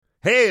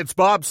Hey, it's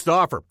Bob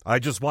Stauffer. I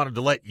just wanted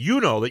to let you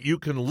know that you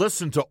can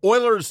listen to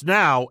Oilers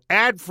Now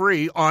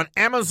ad-free on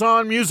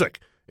Amazon Music,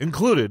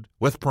 included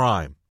with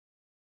Prime.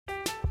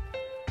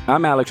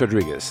 I'm Alex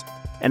Rodriguez.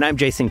 And I'm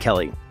Jason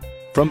Kelly.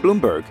 From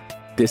Bloomberg,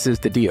 this is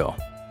The Deal.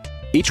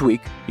 Each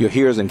week, you'll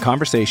hear us in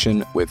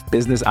conversation with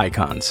business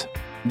icons.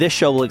 This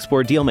show will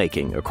explore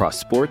deal-making across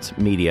sports,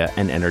 media,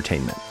 and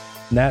entertainment.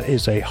 That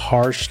is a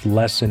harsh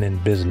lesson in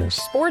business.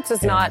 Sports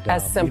is not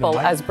as simple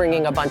as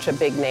bringing a bunch of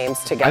big names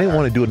together. I didn't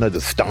want to do another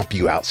stomp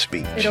you out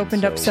speech. It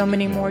opened up so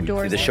many more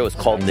doors. The show is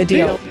called The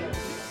Deal.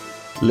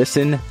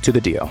 Listen to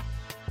The Deal.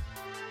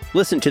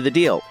 Listen to The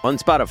Deal on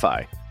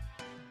Spotify.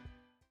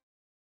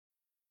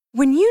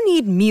 When you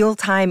need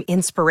mealtime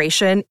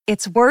inspiration,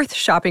 it's worth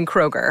shopping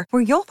Kroger,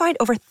 where you'll find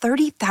over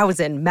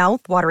 30,000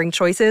 mouth-watering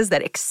choices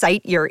that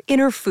excite your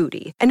inner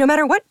foodie. And no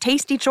matter what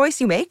tasty choice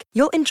you make,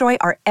 you'll enjoy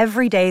our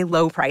everyday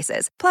low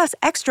prices, plus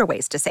extra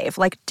ways to save,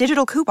 like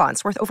digital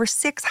coupons worth over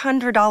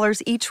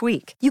 $600 each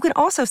week. You can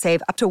also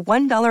save up to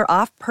 $1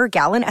 off per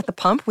gallon at the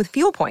pump with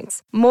fuel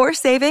points. More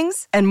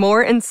savings and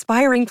more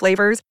inspiring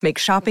flavors make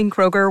shopping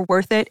Kroger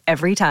worth it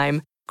every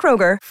time.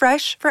 Kroger,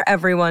 fresh for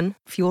everyone.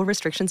 Fuel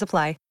restrictions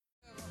apply.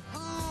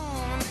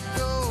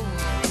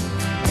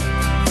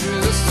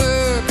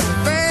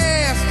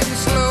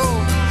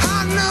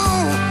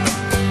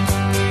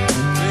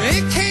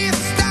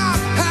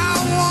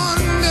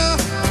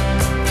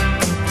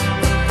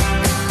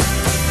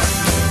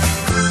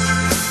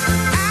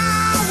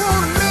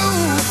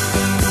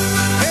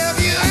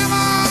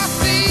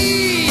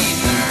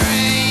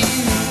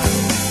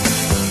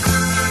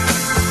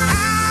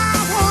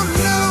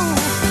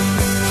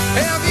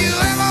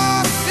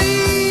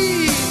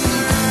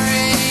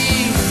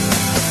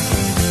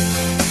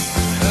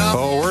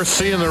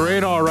 Seeing the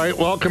rain, all right.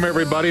 Welcome,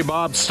 everybody.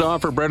 Bob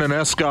Stauffer, Brendan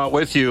Escott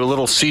with you. A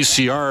little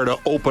CCR to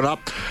open up.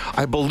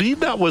 I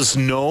believe that was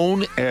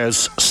known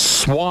as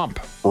swamp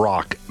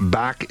rock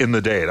back in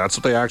the day. That's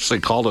what they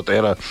actually called it. They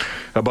had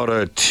about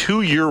a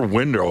 2-year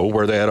window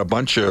where they had a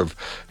bunch of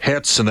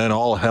hits, and then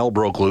all hell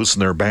broke loose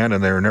in their band,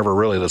 and they were never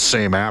really the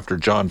same after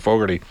John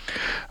Fogerty.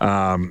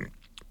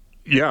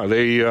 Yeah,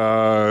 they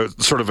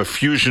sort of a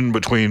fusion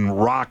between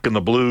rock and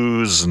the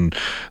blues, and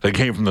they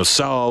came from the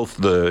South,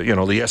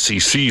 the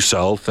SEC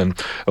South, and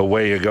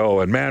away you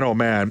go. And man, oh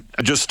man,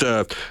 just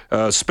a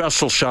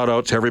special shout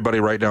out to everybody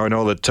right now. I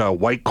know that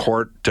White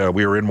Court,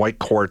 we were in White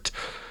Court.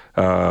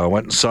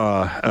 Went and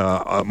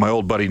saw my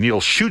old buddy Neil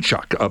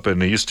Shuchuk up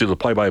in, he used to do the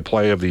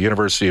play-by-play of the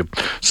University of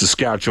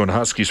Saskatchewan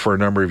Huskies for a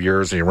number of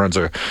years, and he runs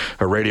a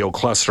radio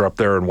cluster up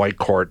there in White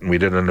Court, and we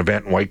did an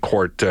event in White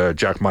Court.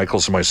 Jack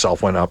Michaels and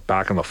myself went up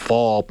back in the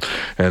fall,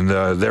 and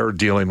they're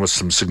dealing with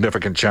some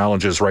significant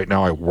challenges right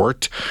now. I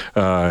worked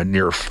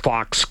near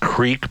Fox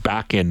Creek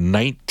back in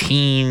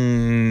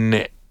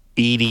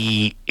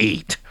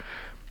 1988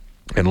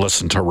 and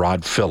listened to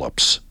Rod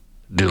Phillips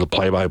do the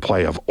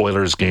play-by-play of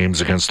Oilers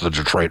games against the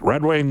Detroit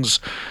Red Wings.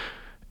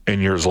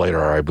 And years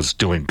later, I was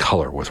doing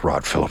color with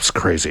Rod Phillips.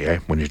 Crazy, eh?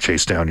 When you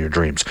chase down your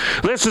dreams.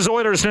 This is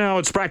Oilers Now.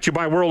 It's brought to you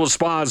by World of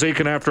Spas.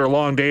 Aching after a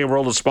long day,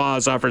 World of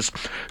Spas offers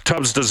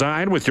tubs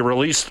designed with your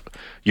relief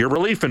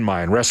in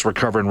mind. Rest,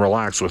 recover, and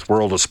relax with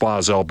World of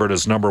Spas,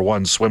 Alberta's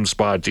 #1 swim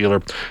spa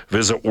dealer.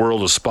 Visit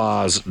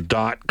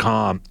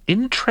worldofspas.com.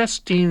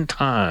 Interesting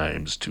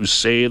times, to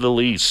say the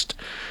least.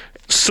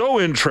 So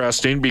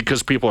interesting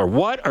because people are,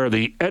 what are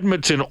the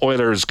Edmonton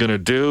Oilers going to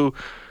do?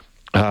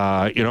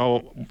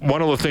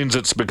 One of the things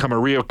that's become a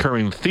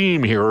reoccurring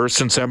theme here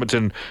since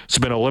Edmonton has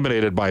been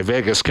eliminated by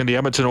Vegas, can the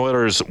Edmonton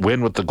Oilers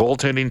win with the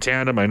goaltending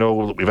tandem? I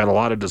know we've had a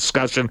lot of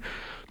discussion.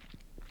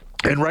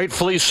 And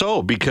rightfully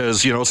so,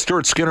 because,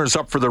 Stuart Skinner's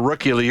up for the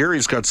Rookie of the Year.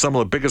 He's got some of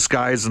the biggest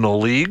guys in the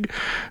league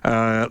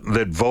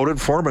that voted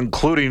for him,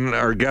 including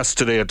our guest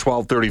today at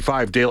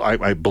 12:35. Dale,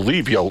 I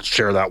believe he'll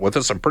share that with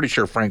us. I'm pretty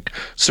sure Frank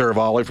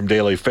Saravalli from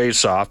Daily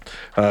Faceoff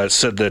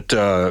said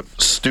that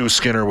Stu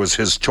Skinner was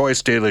his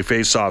choice. Daily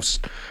Faceoff's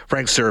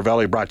Frank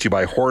Saravalli, brought to you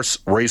by Horse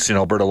Racing,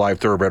 Alberta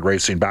Live Thoroughbred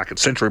Racing, back at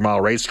Century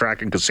Mile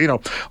Racetrack and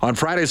Casino on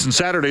Fridays and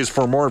Saturdays.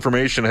 For more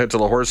information, head to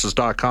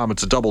thehorses.com.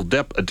 It's a double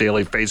dip, a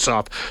Daily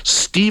Faceoff.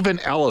 Stephen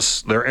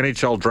Ellis, their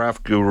NHL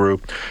draft guru,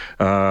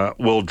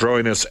 will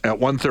join us at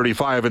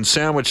 1:35, and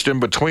sandwiched in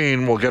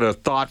between, we'll get a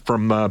thought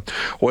from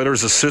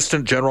Oilers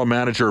assistant general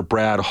manager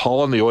Brad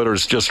Holland. The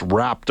Oilers just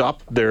wrapped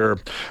up their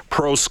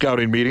pro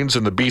scouting meetings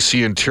in the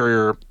BC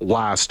Interior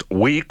last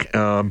week,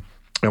 and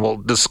we'll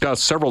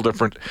discuss several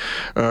different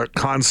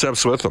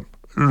concepts with them.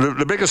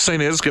 The biggest thing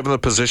is, given the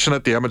position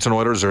that the Edmonton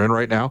Oilers are in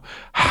right now,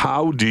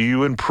 how do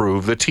you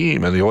improve the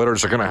team? And the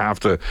Oilers are going to have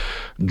to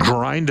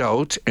grind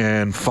out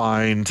and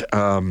find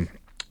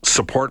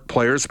support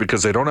players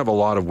because they don't have a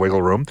lot of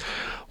wiggle room.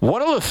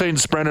 One of the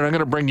things, Brendan, I'm going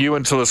to bring you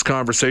into this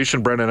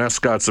conversation. Brendan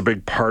Escott's a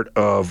big part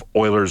of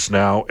Oilers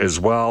Now as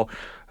well.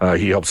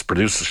 He helps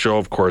produce the show.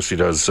 Of course, he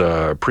does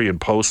pre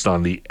and post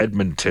on the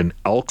Edmonton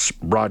Elks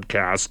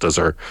broadcast as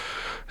our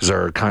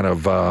kind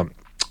of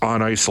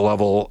on ice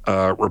level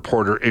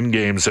reporter in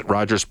games at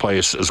Rogers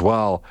Place as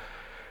well.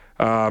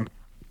 One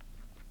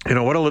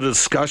of the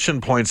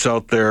discussion points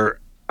out there,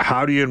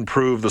 How do you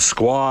improve the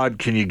squad?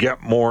 Can you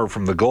get more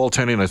from the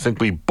goaltending? I think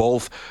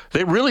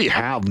they really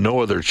have no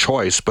other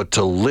choice but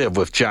to live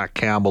with Jack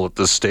Campbell at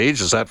this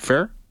stage. Is that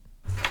fair?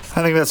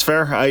 I think that's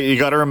fair. You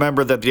got to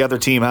remember that the other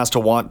team has to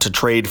want to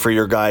trade for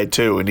your guy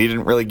too, and he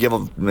didn't really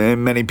give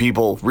many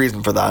people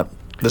reason for that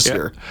this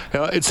year.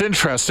 It's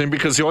interesting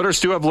because the Oilers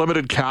do have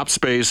limited cap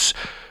space.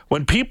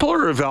 When people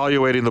are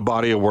evaluating the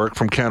body of work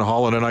from Ken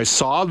Holland, and I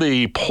saw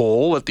the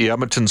poll that the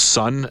Edmonton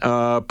Sun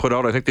put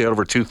out, I think they had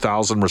over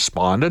 2,000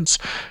 respondents,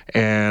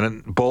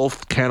 and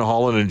both Ken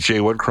Holland and Jay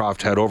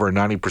Woodcroft had over a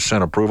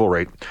 90% approval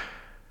rate.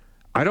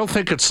 I don't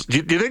think do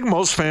you think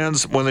most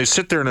fans, when they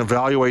sit there and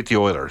evaluate the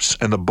Oilers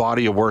and the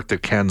body of work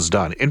that Ken's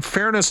done, in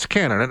fairness to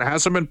Ken, and it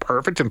hasn't been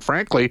perfect, and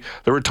frankly,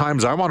 there were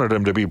times I wanted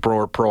him to be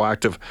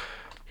proactive.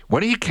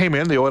 When he came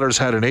in, the Oilers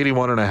had an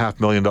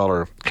 $81.5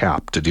 million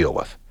cap to deal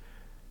with.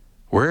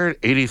 We're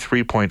at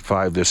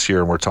 83.5 this year,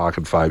 and we're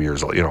talking 5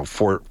 years,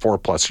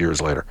 4+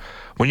 years later.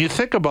 When you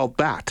think about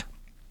that,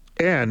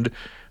 and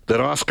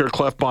that Oscar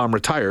Klefbom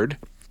retired,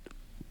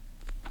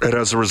 and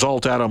as a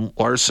result, Adam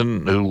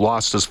Larson, who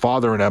lost his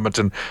father in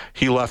Edmonton,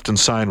 he left and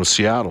signed with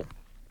Seattle.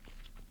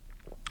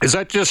 Is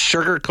that just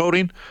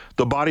sugarcoating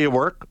the body of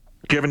work,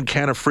 giving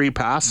Ken a free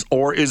pass?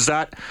 Or is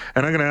that,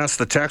 and I'm going to ask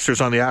the texters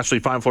on the Ashley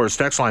Fine Floors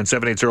text line,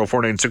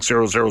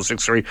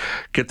 780-496-0063.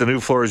 Get the new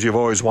floors you've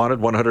always wanted,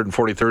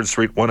 143rd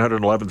Street,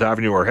 111th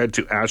Avenue, or head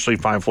to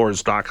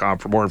ashleyfinefloors.com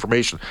for more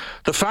information.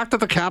 The fact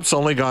that the cap's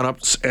only gone up,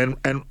 and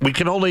we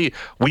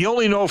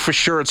only know for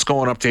sure it's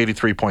going up to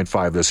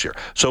 83.5 this year.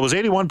 So it was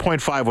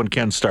 81.5 when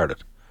Ken started.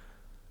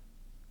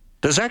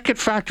 Does that get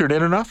factored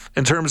in enough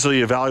in terms of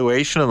the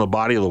evaluation and the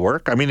body of the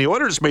work? I mean, the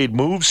Oilers made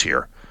moves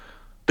here.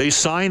 They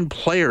signed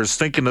players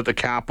thinking that the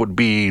cap would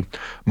be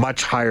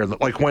much higher.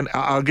 Like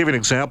I'll give you an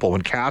example.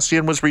 When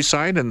Kassian was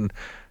re-signed, and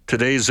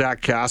today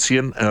Zach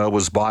Kassian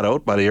was bought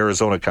out by the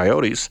Arizona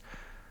Coyotes,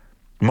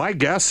 my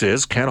guess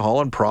is Ken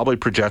Holland probably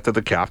projected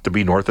the cap to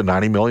be north of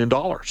 $90 million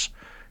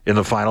in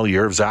the final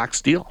year of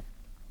Zach's deal.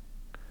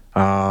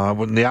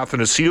 When the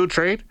Athanasiou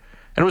trade,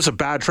 and it was a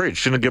bad trade,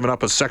 shouldn't have given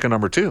up a second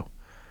number 2.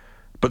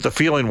 But the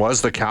feeling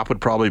was the cap would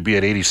probably be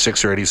at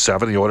 86 or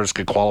 87. The Oilers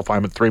could qualify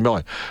him at $3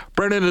 million.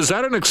 Brendan, is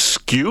that an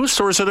excuse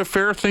or is it a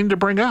fair thing to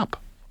bring up?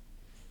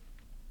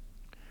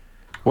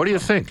 What do you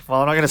think?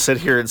 Well, I'm not going to sit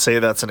here and say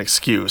that's an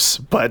excuse,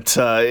 but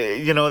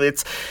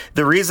it's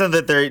the reason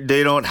that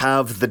they don't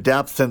have the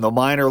depth in the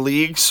minor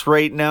leagues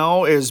right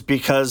now is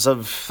because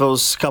of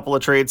those couple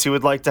of trades he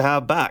would like to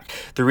have back.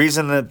 The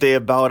reason that they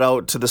have bowed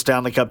out to the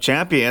Stanley Cup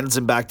champions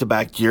in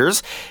back-to-back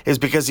years is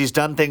because he's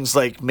done things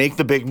like make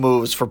the big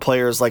moves for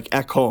players like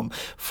Ekholm,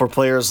 for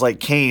players like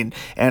Kane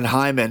and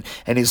Hyman,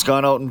 and he's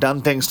gone out and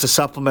done things to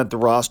supplement the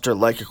roster,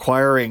 like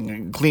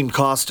acquiring Glenn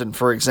Costin,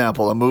 for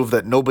example, a move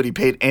that nobody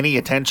paid any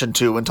attention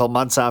to until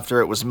months after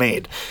it was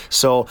made.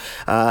 So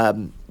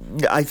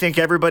I think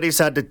everybody's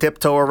had to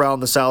tiptoe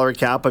around the salary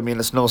cap. I mean,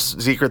 it's no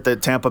secret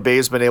that Tampa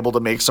Bay's been able to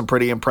make some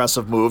pretty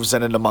impressive moves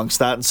in and amongst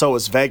that, and so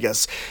has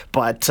Vegas.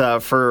 But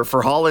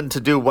for Holland to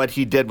do what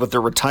he did with the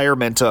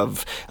retirement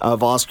of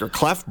Oscar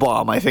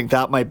Klefbom, I think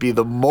that might be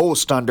the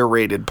most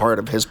underrated part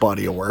of his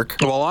body of work.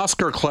 Well,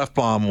 Oscar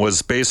Klefbom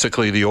was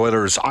basically the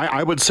Oilers.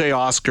 I would say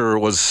Oscar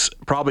was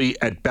probably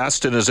at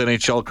best in his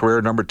NHL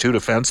career number 2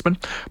 defenseman,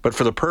 but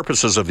for the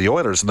purposes of the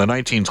Oilers in the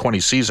 1920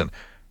 season,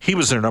 he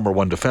was their number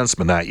 1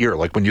 defenseman that year.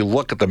 Like when you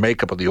look at the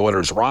makeup of the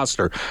Oilers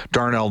roster,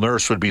 Darnell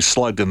Nurse would be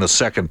slugged in the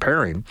second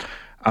pairing.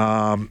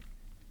 And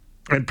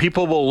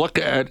people will look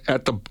at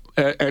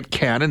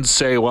Ken and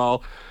say,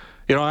 well,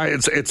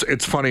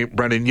 it's funny,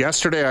 Brendan.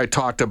 Yesterday I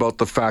talked about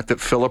the fact that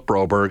Philip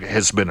Broberg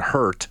has been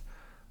hurt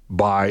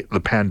by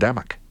the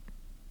pandemic.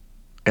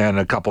 And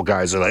a couple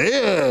guys are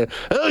like,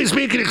 he's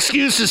making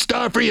excuses,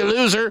 Stoffer, you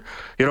loser.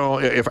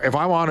 If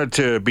I wanted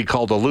to be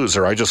called a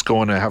loser, I just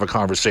go in and have a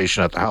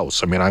conversation at the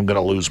house. I mean, I'm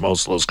going to lose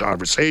most of those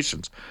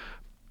conversations.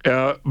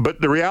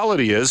 But the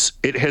reality is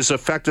it has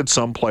affected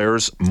some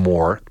players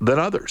more than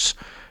others.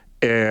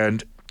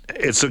 And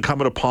it's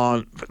incumbent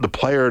upon the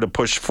player to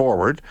push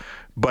forward.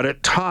 But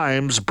at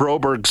times,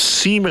 Broberg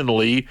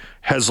seemingly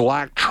has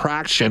lacked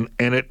traction.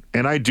 And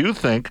I do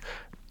think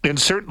in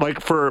certain,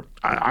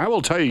 I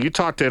will tell you, you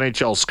talk to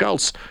NHL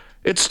scouts,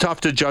 it's tough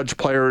to judge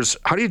players.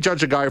 How do you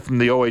judge a guy from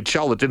the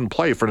OHL that didn't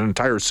play for an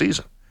entire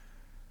season?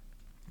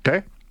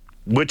 Okay?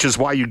 Which is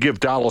why you give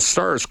Dallas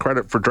Stars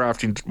credit for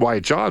drafting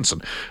Wyatt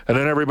Johnson. And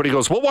then everybody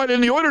goes, well, why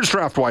didn't the Oilers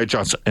draft Wyatt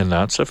Johnson? And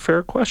that's a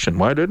fair question.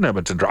 Why didn't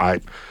Edmonton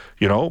draft?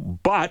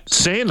 But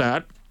saying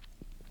that,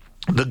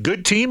 the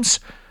good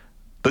teams,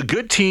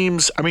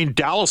 I mean,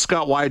 Dallas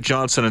got Wyatt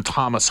Johnson and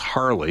Thomas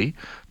Harley.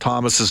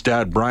 Thomas's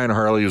dad, Brian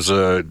Harley, was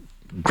a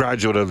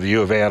graduate of the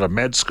U of A out of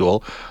med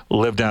school,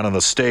 lived down in the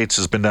States,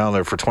 has been down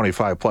there for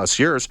 25 plus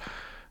years.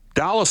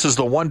 Dallas is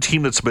the one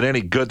team that's been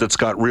any good that's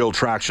got real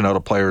traction out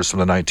of players from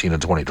the 19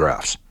 and 20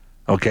 drafts.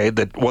 Okay,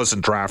 that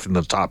wasn't drafted in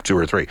the top 2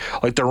 or 3.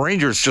 Like the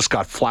Rangers just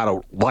got flat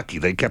out lucky.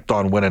 They kept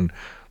on winning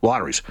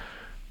lotteries.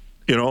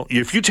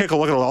 If you take a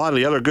look at a lot of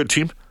the other good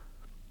teams,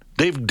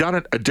 they've done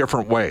it a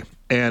different way.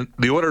 And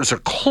the Oilers are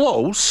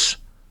close,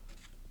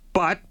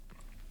 but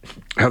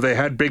Have they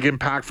had big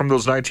impact from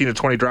those 19 to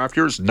 20 draft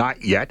years?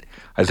 Not yet.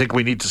 I think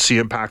we need to see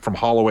impact from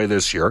Holloway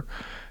this year.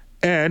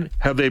 And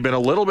have they been a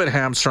little bit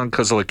hamstrung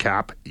because of the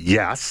cap?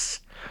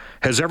 Yes.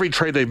 Has every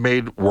trade they've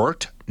made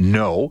worked?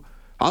 No.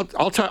 I'll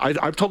tell.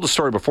 I've told the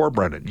story before,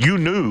 Brendan. You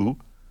knew,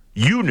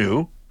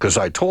 because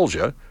I told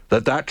you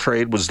that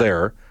trade was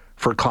there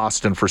for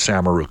Kostin for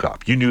Sam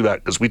Rukop. You knew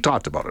that because we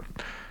talked about it.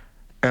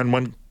 And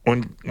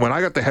when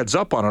I got the heads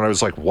up on it, I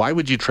was like, why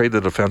would you trade the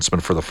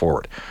defenseman for the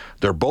forward?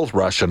 They're both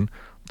Russian.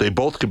 They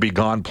both could be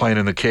gone playing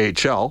in the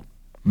KHL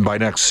by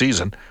next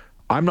season.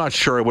 I'm not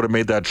sure I would have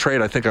made that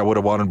trade. I think I would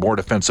have wanted more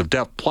defensive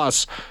depth.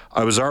 Plus,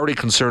 I was already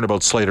concerned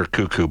about Slater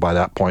Cuckoo by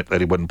that point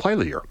that he wouldn't play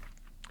the year.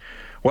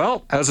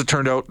 Well, as it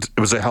turned out, it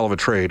was a hell of a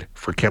trade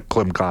for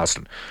Klim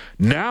Kostin.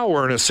 Now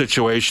we're in a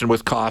situation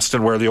with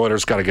Kostin where the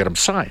Oilers got to get him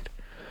signed.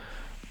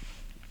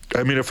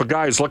 I mean, if a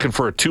guy's looking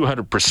for a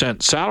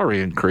 200%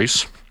 salary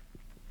increase,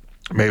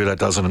 maybe that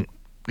doesn't,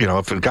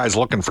 if a guy's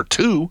looking for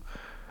 2,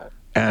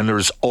 and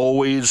there's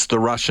always the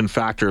Russian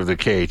factor of the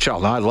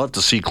KHL. Now, I'd love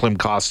to see Klim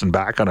Kostin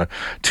back on a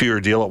 2-year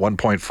deal at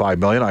 $1.5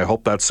 million. I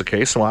hope that's the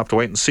case, and we'll have to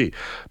wait and see.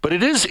 But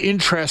it is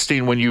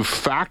interesting when you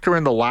factor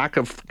in the lack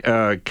of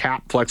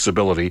cap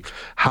flexibility,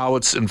 how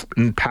it's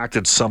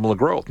impacted some of the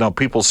growth. Now,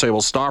 people say,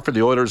 well, Stauffer,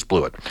 the Oilers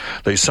blew it.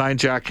 They signed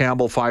Jack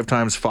Campbell 5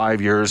 times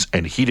 5 years,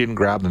 and he didn't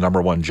grab the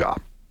number 1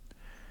 job.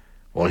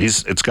 Well,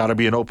 it's got to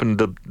be an open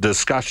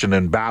discussion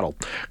and battle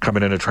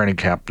coming into training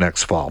camp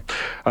next fall.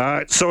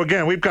 So,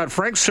 again, we've got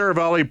Frank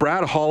Saravalli,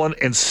 Brad Holland,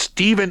 and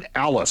Stephen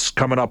Ellis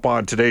coming up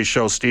on today's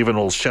show. Stephen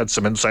will shed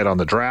some insight on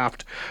the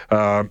draft.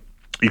 You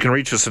can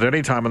reach us at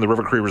any time on the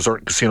River Cree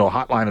Resort and Casino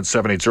hotline at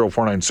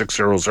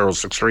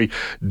 780-496-0063.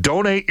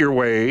 Donate your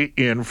way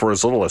in for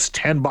as little as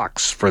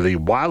 $10 for the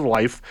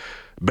Wildlife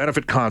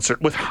Benefit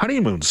Concert with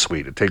Honeymoon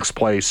Suite. It takes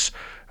place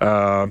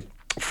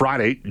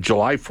Friday,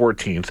 July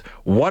 14th.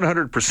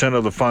 100%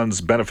 of the funds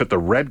benefit the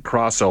Red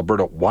Cross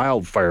Alberta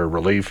Wildfire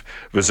Relief.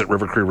 Visit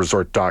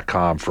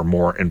rivercreeresort.com for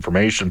more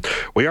information.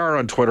 We are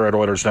on Twitter at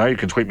Oilers Now. You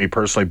can tweet me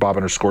personally,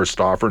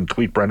 Bob_Stauffer, and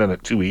tweet Brendan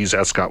at 2 E's,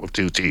 Escott with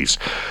 2 T's.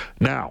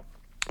 Now,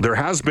 there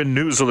has been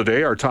news of the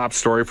day, our top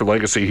story for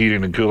Legacy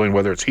Heating and Cooling.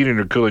 Whether it's heating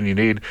or cooling you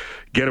need,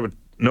 get it with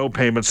no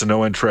payments and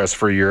no interest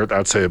for a year.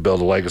 That's how you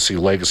build a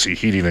legacy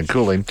Heating and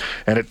Cooling.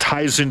 And it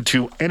ties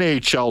into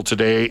NHL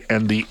Today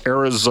and the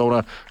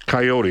Arizona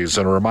Coyotes.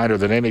 And a reminder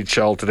that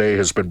NHL Today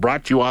has been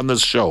brought to you on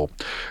this show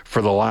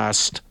for the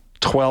last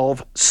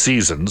 12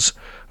 seasons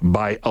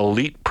by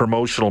Elite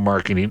Promotional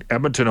Marketing,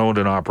 Edmonton owned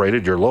and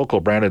operated, your local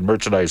branded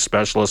merchandise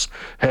specialist.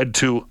 Head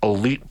to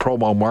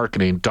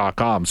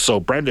elitepromomarketing.com. So,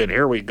 Brendan,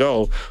 here we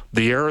go.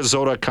 The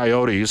Arizona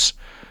Coyotes,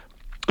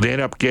 they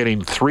end up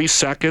getting 3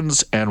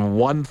 seconds and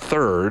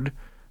 1/3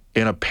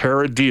 in a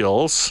pair of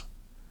deals.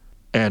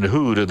 And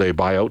who did they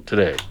buy out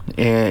today?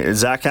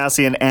 Zach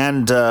Kassian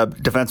and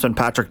defenseman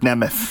Patrick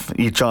Nemeth,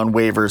 each on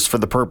waivers for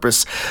the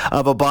purpose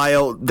of a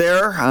buyout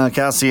there.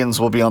 Kassian's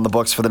will be on the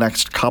books for the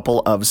next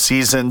couple of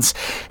seasons.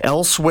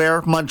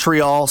 Elsewhere,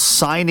 Montreal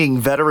signing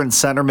veteran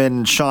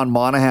centerman Sean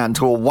Monahan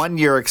to a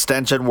 1-year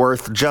extension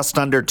worth just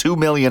under $2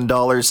 million.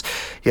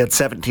 He had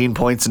 17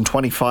 points in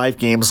 25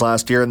 games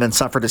last year and then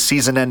suffered a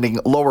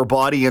season-ending lower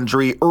body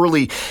injury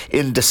early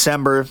in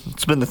December.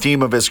 It's been the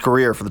theme of his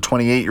career for the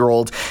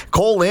 28-year-old.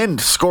 Cole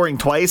Lind scoring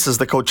twice as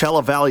the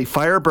Coachella Valley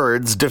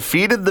Firebirds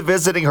defeated the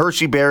visiting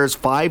Hershey Bears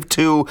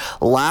 5-2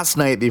 last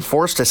night. They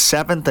forced a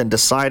 7th and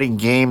deciding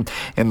game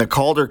in the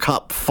Calder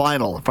Cup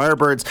final. The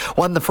Firebirds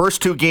won the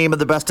first 2 games of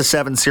the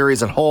best-of-7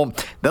 series at home,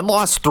 then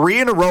lost 3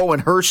 in a row,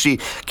 and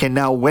Hershey can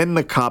now win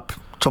the Cup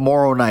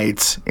tomorrow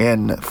night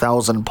in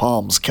Thousand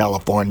Palms,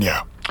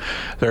 California.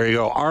 There you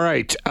go. All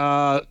right.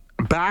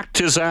 Back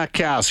to Zach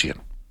Kassian.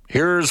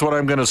 Here's what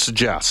I'm going to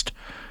suggest.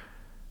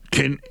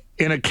 In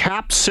a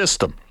cap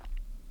system,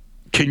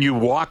 can you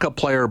walk a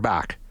player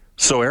back?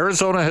 So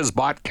Arizona has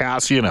bought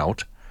Kassian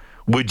out.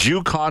 Would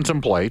you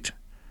contemplate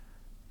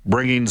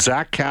bringing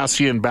Zach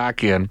Kassian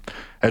back in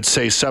at,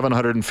 say,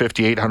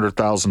 $750,000,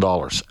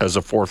 $800,000 as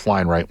a 4th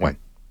line right wing?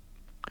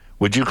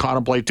 Would you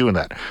contemplate doing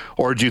that?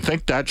 Or do you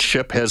think that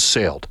ship has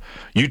sailed?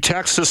 You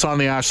text us on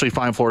the Ashley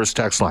Fine Floors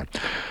text line.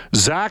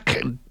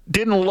 Zach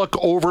didn't look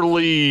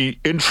overly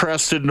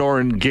interested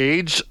nor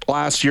engaged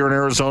last year in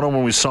Arizona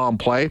when we saw him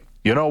play.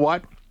 You know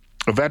what?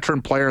 A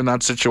veteran player in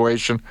that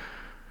situation,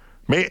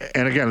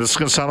 and again, this is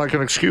going to sound like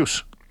an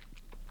excuse.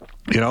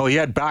 You know, he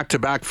had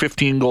back-to-back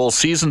 15-goal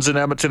seasons in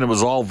Edmonton. It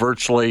was all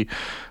virtually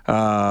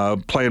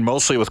playing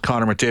mostly with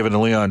Connor McDavid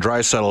and Leon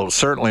Draisaitl. It was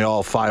certainly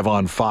all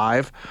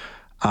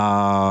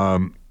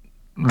 5-on-5.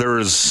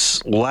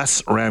 There's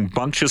less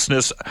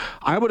rambunctiousness.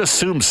 I would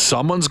assume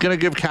someone's going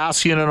to give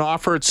Kassian an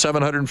offer at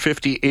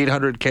 $750,000,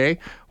 $800K.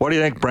 What do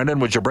you think, Brendan?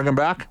 Would you bring him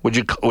back? Would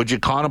you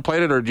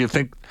contemplate it, or do you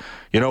think,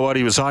 you know what,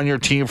 he was on your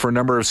team for a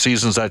number of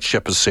seasons, that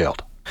ship has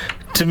sailed?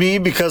 To me,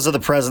 because of the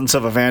presence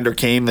of Evander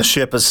Kane, the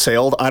ship has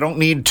sailed. I don't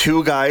need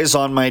 2 guys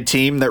on my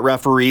team that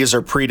referees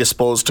are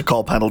predisposed to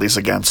call penalties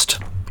against.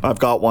 I've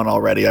got one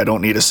already. I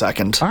don't need a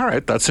second. All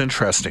right, that's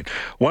interesting.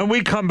 When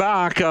we come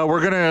back,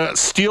 we're going to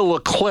steal a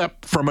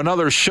clip from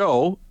another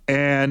show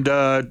and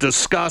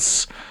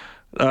discuss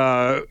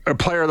a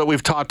player that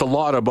we've talked a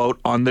lot about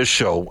on this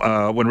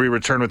show when we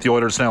return with the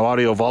Oilers Now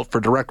Audio Vault for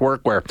Direct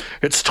Workwear.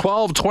 It's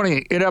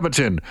 12:20 in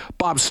Edmonton.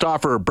 Bob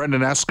Stauffer,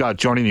 Brendan Escott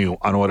joining you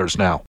on Oilers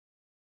Now.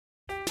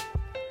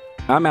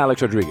 I'm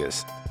Alex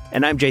Rodriguez.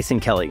 And I'm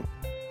Jason Kelly.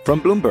 From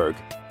Bloomberg,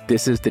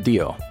 this is The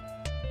Deal.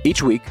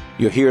 Each week,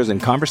 you'll hear us in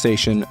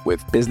conversation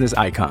with business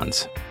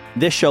icons.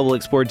 This show will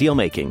explore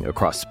deal-making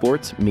across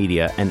sports,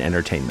 media, and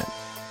entertainment.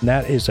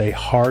 That is a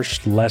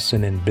harsh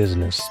lesson in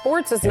business.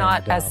 Sports is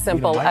not as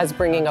simple as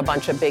bringing a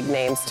bunch of big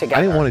names together.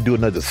 I didn't want to do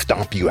another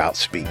stomp you out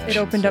speech. It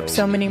opened up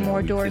so many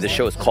more doors. The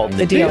show is called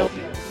The Deal.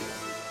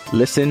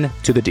 Listen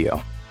to The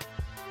Deal.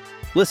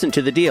 Listen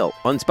to The Deal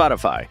on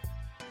Spotify.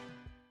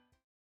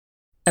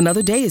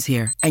 Another day is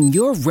here, and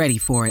you're ready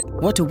for it.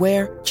 What to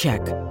wear?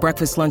 Check.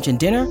 Breakfast, lunch, and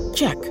dinner?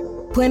 Check.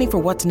 Planning for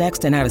what's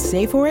next and how to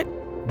save for it?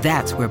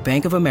 That's where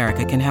Bank of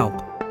America can help.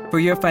 For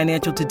your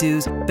financial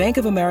to-dos, Bank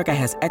of America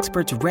has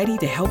experts ready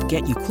to help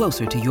get you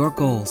closer to your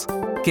goals.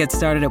 Get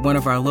started at one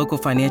of our local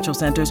financial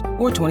centers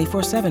or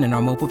 24/7 in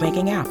our mobile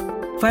banking app.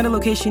 Find a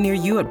location near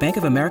you at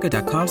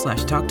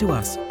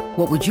bankofamerica.com/talktous.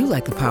 What would you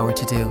like the power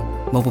to do?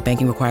 Mobile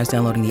banking requires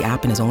downloading the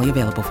app and is only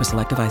available for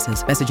select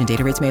devices. Message and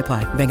data rates may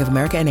apply. Bank of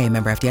America N.A.,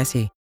 member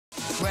FDIC.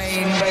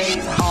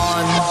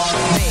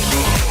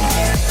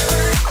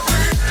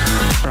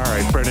 All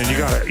right, Brendan, you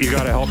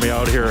gotta help me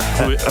out here.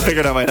 I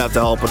figured I might have to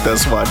help with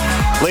this one.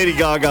 Lady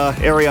Gaga,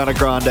 Ariana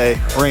Grande,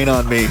 Rain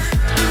on Me.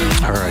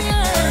 All right.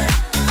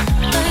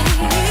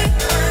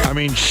 I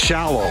mean,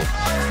 Shallow.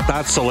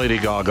 That's the Lady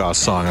Gaga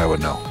song I would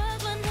know.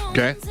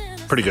 Okay?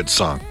 Pretty good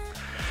song.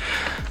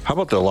 How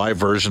about the live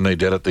version they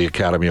did at the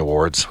Academy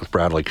Awards with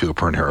Bradley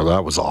Cooper and her?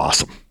 That was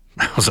awesome.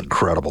 That was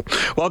incredible.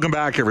 Welcome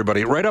back,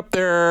 everybody. Right up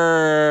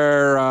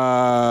there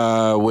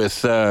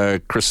with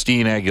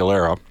Christine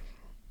Aguilera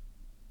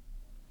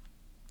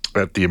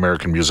at the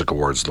American Music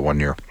Awards the one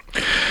year.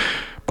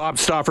 Bob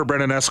Stauffer,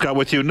 Brendan Escott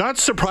with you. Not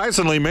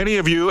surprisingly, many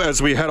of you,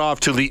 as we head off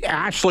to the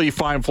Ashley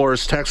Fine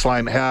Floors text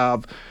line,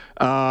 have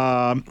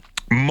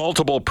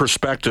multiple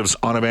perspectives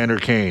on Evander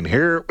Kane.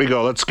 Here we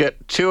go. Let's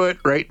get to it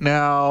right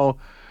now.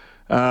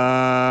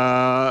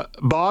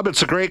 Bob,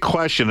 it's a great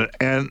question,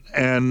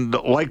 and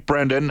like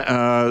Brendan,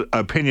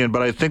 opinion,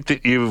 but I think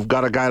that you've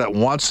got a guy that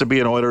wants to be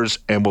an Oilers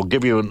and will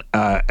give you an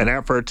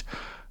effort.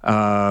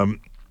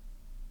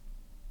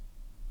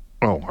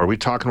 Are we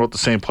talking about the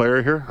same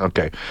player here?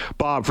 Okay.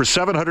 Bob, for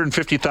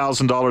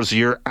 $750,000 a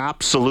year,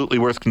 absolutely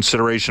worth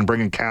consideration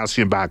bringing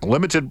Kassian back.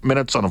 Limited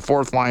minutes on the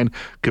fourth line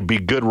could be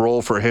good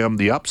role for him.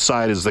 The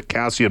upside is that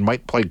Kassian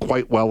might play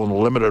quite well in a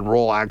limited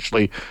role,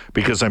 actually,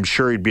 because I'm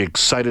sure he'd be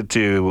excited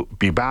to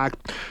be back.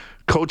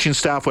 Coaching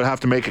staff would have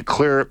to make it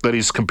clear that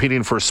he's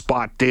competing for a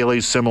spot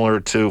daily,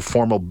 similar to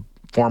former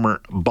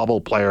bubble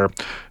player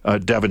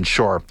Devon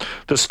Shore.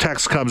 This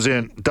text comes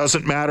in.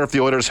 Doesn't matter if the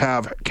Oilers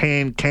have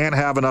Kane, can't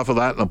have enough of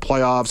that in the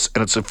playoffs,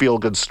 and it's a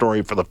feel-good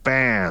story for the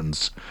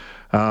fans.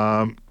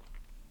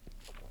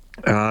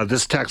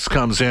 This text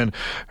comes in.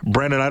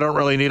 Brendan, I don't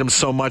really need him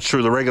so much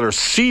through the regular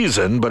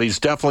season, but he's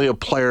definitely a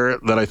player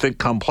that I think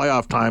come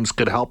playoff times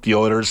could help the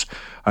Oilers.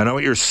 I know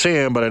what you're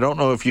saying, but I don't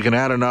know if you can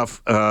add enough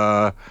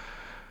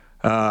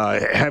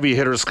heavy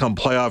hitters come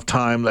playoff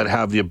time that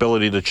have the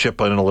ability to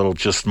chip in a little.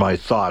 Just my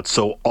thoughts.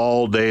 So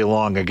all day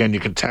long. Again, you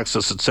can text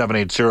us at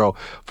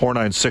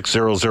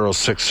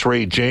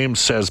 780-496-0063. James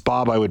says,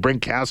 Bob, I would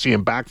bring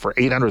Kassian back for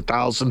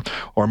 $800,000,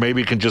 or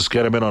maybe you can just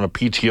get him in on a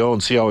PTO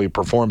and see how he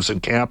performs in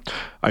camp.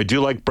 I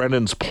do like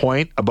Brendan's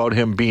point about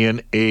him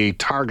being a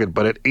target,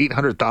 but at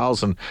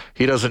 $800,000,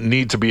 he doesn't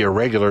need to be a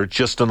regular,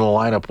 just in the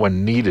lineup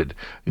when needed.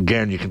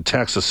 Again, you can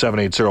text us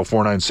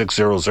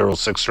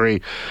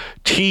 780-496-0063.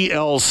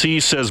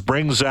 TLC says,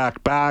 bring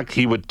Zach back.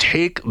 He would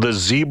take the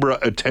zebra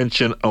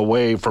attention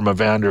away from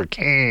Evander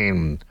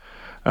Kane.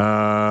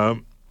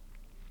 Bob,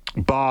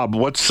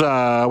 what's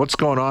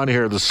going on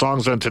here? The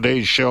songs on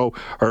today's show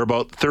are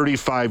about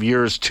 35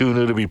 years too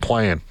new to be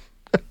playing.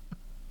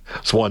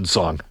 It's one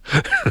song.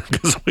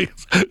 Because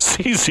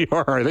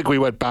CCR, I think we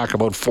went back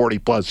about 40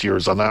 plus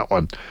years on that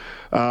one.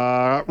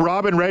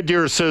 Robin Red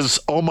Deer says,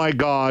 oh my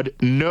God,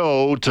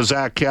 no to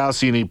Zach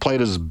Kassian. He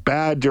played as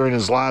bad during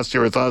his last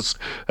year with us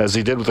as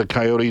he did with the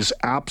Coyotes.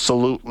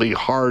 Absolutely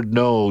hard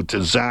no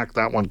to Zach.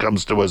 That one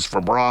comes to us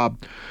from Rob.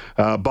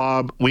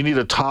 Bob, we need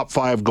a top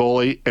 5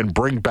 goalie and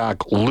bring back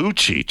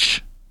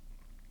Lucic.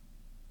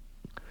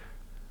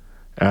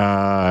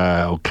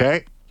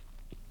 Okay.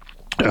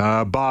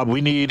 Bob,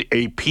 we need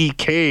a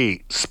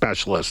PK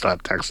specialist.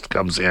 That text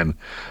comes in.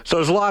 So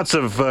there's lots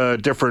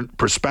of different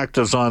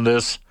perspectives on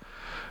this.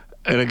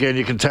 And again,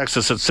 you can text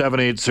us at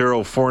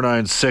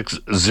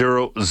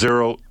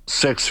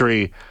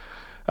 780-496-0063.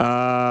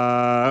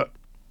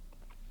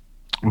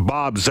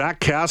 Bob, Zach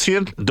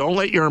Kassian, don't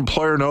let your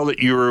employer know that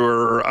you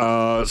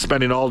were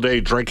spending all day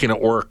drinking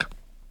at work.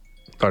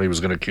 Thought he was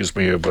going to accuse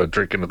me of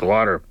drinking at the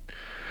water.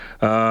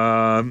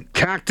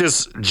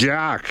 Cactus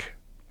Jack.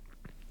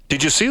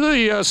 Did you see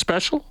the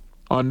special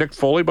on Nick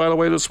Foley, by the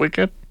way, this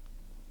weekend?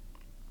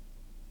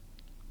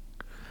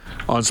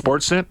 On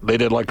Sportsnet, they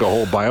did like a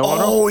whole bio on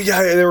him. Oh,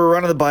 yeah, they were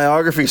running the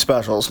biography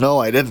specials. No,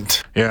 I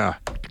didn't. Yeah,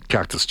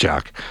 Cactus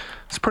Jack.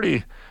 It's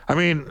pretty... I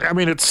mean,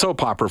 it's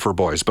soap opera for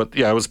boys, but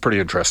yeah, it was pretty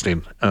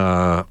interesting.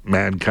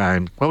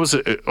 Mankind. What was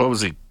it? What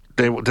was he?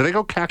 Did they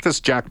go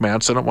Cactus Jack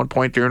Manson at one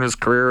point during his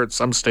career at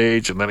some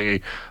stage? And then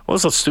what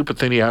was the stupid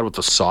thing he had with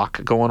the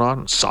sock going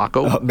on?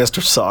 Socko?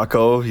 Mr.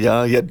 Socko,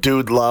 yeah.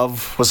 Dude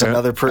Love was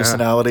another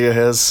personality of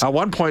his. At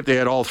one point, they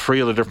had all three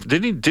of the different...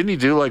 Didn't he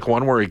do like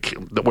one where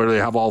they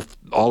have all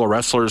the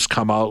wrestlers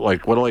come out?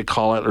 Like, what do they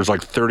call it? There's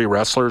like 30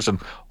 wrestlers, and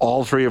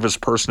all three of his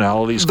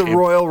personalities The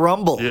Royal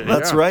Rumble.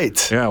 That's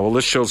right. Yeah, well,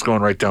 this show's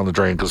going right down the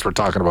drain because we're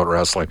talking about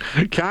wrestling.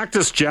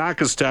 Cactus Jack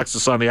has texted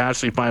us on the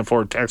Ashley Fine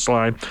Floor text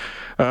line.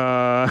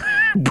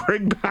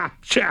 Bring back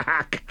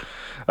Jack.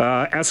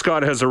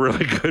 Escott has a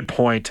really good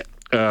point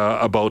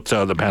about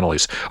the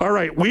penalties. All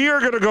right, we are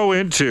going to go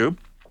into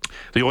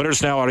the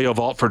Oilers Now Audio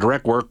Vault for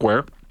Direct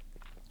Workwear,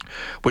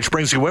 which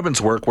brings you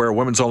women's workwear,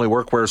 women's only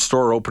workwear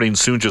store opening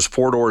soon, just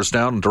 4 doors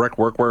down. Direct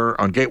Workwear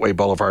on Gateway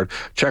Boulevard.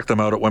 Check them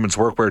out at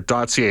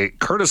womensworkwear.ca,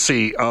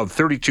 courtesy of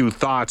 32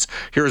 Thoughts.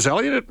 Here's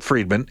Elliot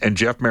Friedman and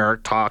Jeff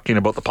Merrick talking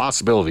about the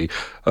possibility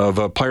of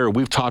a player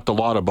we've talked a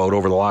lot about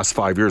over the last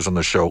 5 years on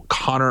the show,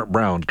 Connor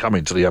Brown,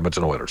 coming to the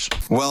Edmonton Oilers.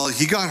 Well,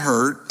 he got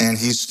hurt, and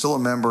he's still a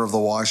member of the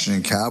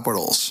Washington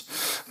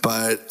Capitals.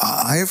 But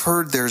I've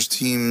heard there's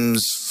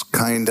teams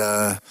kind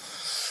of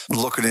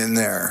looking in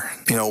there.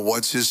 You know,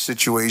 what's his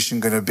situation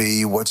going to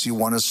be? What's he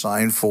want to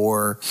sign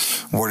for?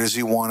 Where does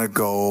he want to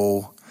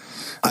go?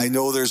 I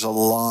know there's a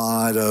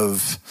lot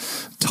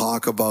of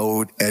talk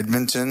about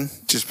Edmonton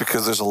just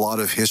because there's a lot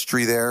of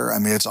history there. I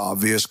mean, it's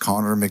obvious,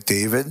 Connor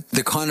McDavid.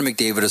 The Connor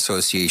McDavid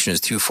Association is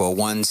twofold.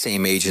 One,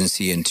 same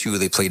agency, and two,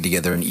 they played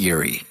together in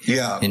Erie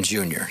in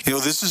junior. You know,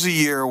 this is a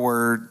year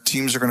where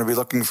teams are going to be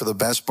looking for the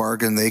best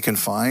bargain they can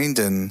find,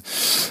 and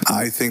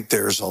I think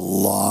there's a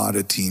lot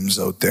of teams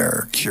out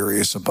there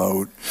curious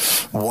about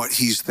what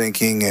he's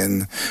thinking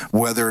and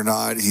whether or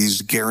not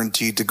he's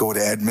guaranteed to go to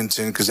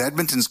Edmonton, because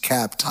Edmonton's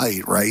cap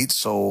tight, right?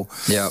 So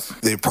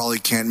they probably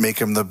can't make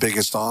him the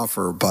biggest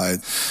offer, but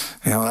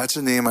you know, that's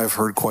a name I've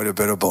heard quite a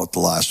bit about the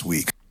last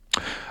week.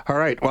 All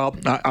right. Well,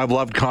 I've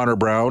loved Connor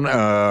Brown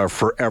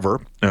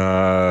forever.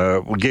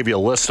 We gave you a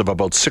list of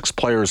about 6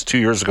 players 2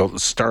 years ago at the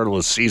start of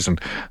the season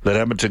that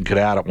Edmonton could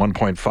add at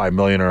 $1.5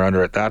 million or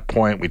under. At that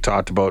point, we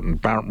talked about,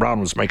 and Brown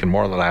was making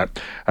more than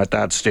that at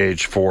that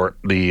stage for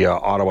the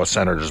Ottawa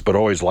Senators, but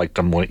always liked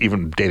him,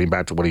 even dating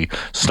back to when he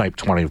sniped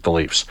 20 with the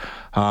Leafs.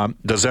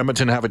 Does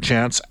Edmonton have a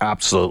chance?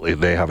 Absolutely,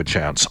 they have a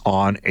chance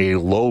on a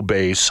low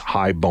base,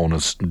 high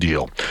bonus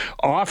deal.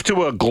 Off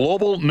to a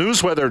global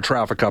news weather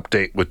traffic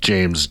update with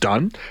James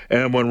Dunn.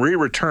 And when we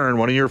return,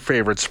 one of your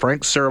favorites,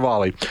 Frank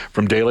Saravalli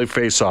from Daily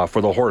Faceoff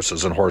for the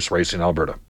horses and horse racing Alberta.